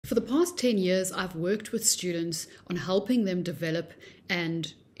For the past 10 years, I've worked with students on helping them develop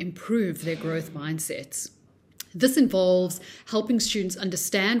and improve their growth mindsets. This involves helping students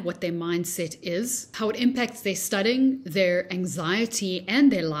understand what their mindset is, how it impacts their studying, their anxiety, and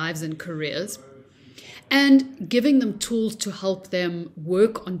their lives and careers, and giving them tools to help them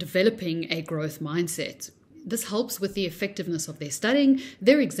work on developing a growth mindset. This helps with the effectiveness of their studying,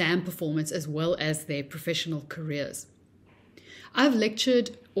 their exam performance, as well as their professional careers. I've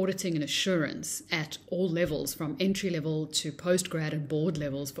lectured auditing and assurance at all levels, from entry level to postgrad and board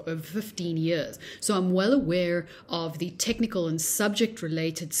levels, for over 15 years. So I'm well aware of the technical and subject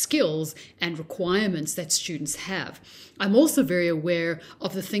related skills and requirements that students have. I'm also very aware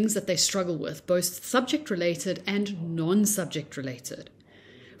of the things that they struggle with, both subject related and non-subject related.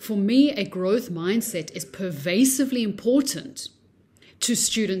 For me, a growth mindset is pervasively important to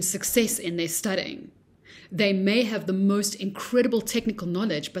students' success in their studying. They may have the most incredible technical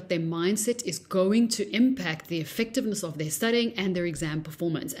knowledge, but their mindset is going to impact the effectiveness of their studying and their exam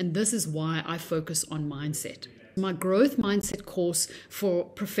performance. And this is why I focus on mindset. My growth mindset course for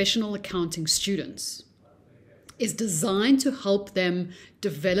professional accounting students is designed to help them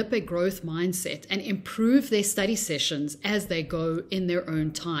develop a growth mindset and improve their study sessions as they go in their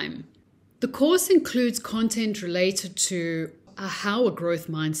own time. The course includes content related to how a growth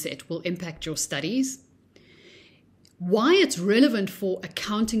mindset will impact your studies, why it's relevant for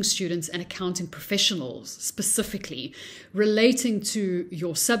accounting students and accounting professionals specifically, relating to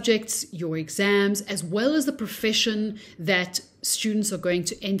your subjects, your exams, as well as the profession that students are going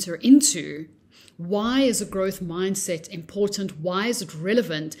to enter into. Why is a growth mindset important? Why is it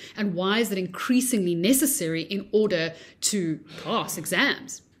relevant? And why is it increasingly necessary in order to pass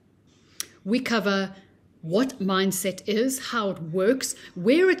exams? We cover what mindset is, how it works,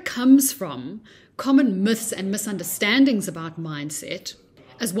 where it comes from, common myths and misunderstandings about mindset,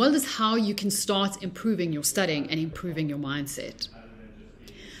 as well as how you can start improving your studying and improving your mindset.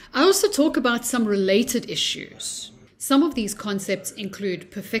 I also talk about some related issues. Some of these concepts include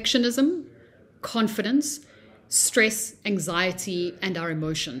perfectionism, confidence, stress, anxiety, and our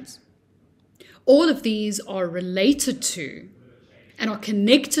emotions. All of these are related to and are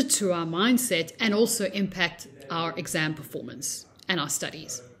connected to our mindset and also impact our exam performance and our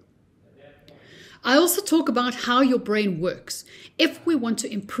studies. I also talk about how your brain works. If we want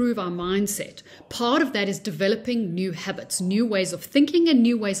to improve our mindset, part of that is developing new habits, new ways of thinking and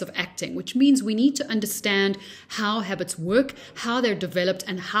new ways of acting, which means we need to understand how habits work, how they're developed,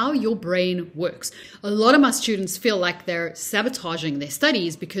 and how your brain works. A lot of my students feel like they're sabotaging their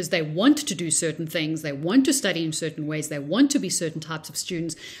studies because they want to do certain things, they want to study in certain ways, they want to be certain types of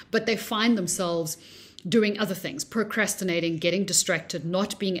students, but they find themselves doing other things, procrastinating, getting distracted,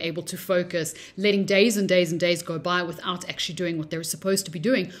 not being able to focus, letting days and days and days go by without actually doing what they're supposed to be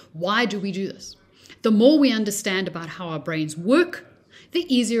doing. Why do we do this? The more we understand about how our brains work,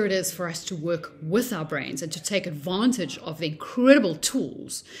 the easier it is for us to work with our brains and to take advantage of the incredible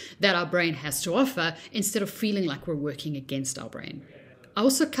tools that our brain has to offer instead of feeling like we're working against our brain. I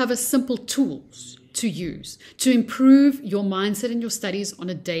also cover simple tools to use to improve your mindset and your studies on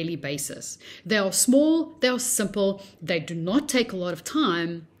a daily basis. They are small, they are simple, they do not take a lot of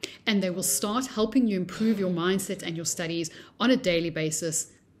time, and they will start helping you improve your mindset and your studies on a daily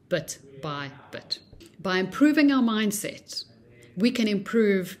basis, bit by bit. By improving our mindset, we can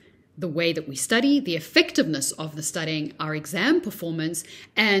improve the way that we study, the effectiveness of the studying, our exam performance,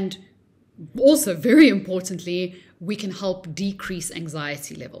 and also, very importantly, we can help decrease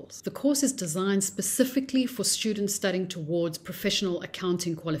anxiety levels. The course is designed specifically for students studying towards professional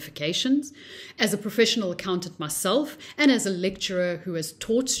accounting qualifications. As a professional accountant myself, and as a lecturer who has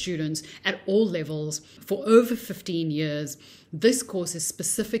taught students at all levels for over 15 years, this course is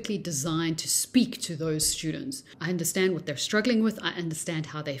specifically designed to speak to those students. I understand what they're struggling with, I understand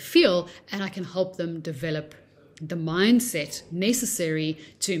how they feel, and I can help them develop the mindset necessary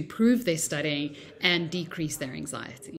to improve their studying and decrease their anxiety.